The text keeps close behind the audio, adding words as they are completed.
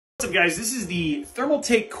What's up guys, this is the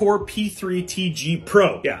Thermaltake Core P3TG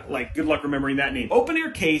Pro. Yeah, like good luck remembering that name. Open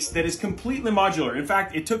air case that is completely modular. In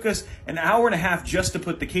fact, it took us an hour and a half just to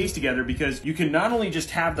put the case together because you can not only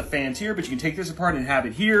just have the fans here, but you can take this apart and have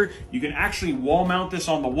it here. You can actually wall mount this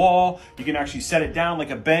on the wall. You can actually set it down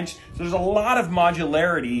like a bench. So there's a lot of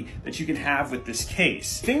modularity that you can have with this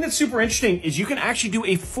case. The thing that's super interesting is you can actually do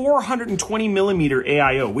a 420 millimeter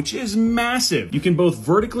AIO, which is massive. You can both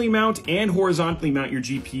vertically mount and horizontally mount your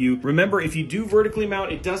GPU. Remember, if you do vertically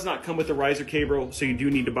mount, it does not come with a riser cable, so you do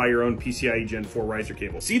need to buy your own PCIe Gen 4 riser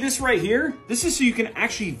cable. See this right here? This is so you can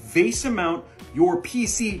actually VESA mount your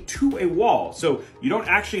PC to a wall. So you don't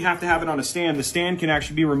actually have to have it on a stand. The stand can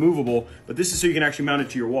actually be removable, but this is so you can actually mount it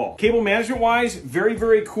to your wall. Cable management wise, very,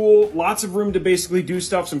 very cool. Lots of room to basically do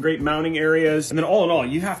stuff, some great mounting areas. And then all in all,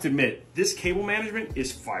 you have to admit, this cable management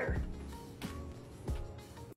is fire.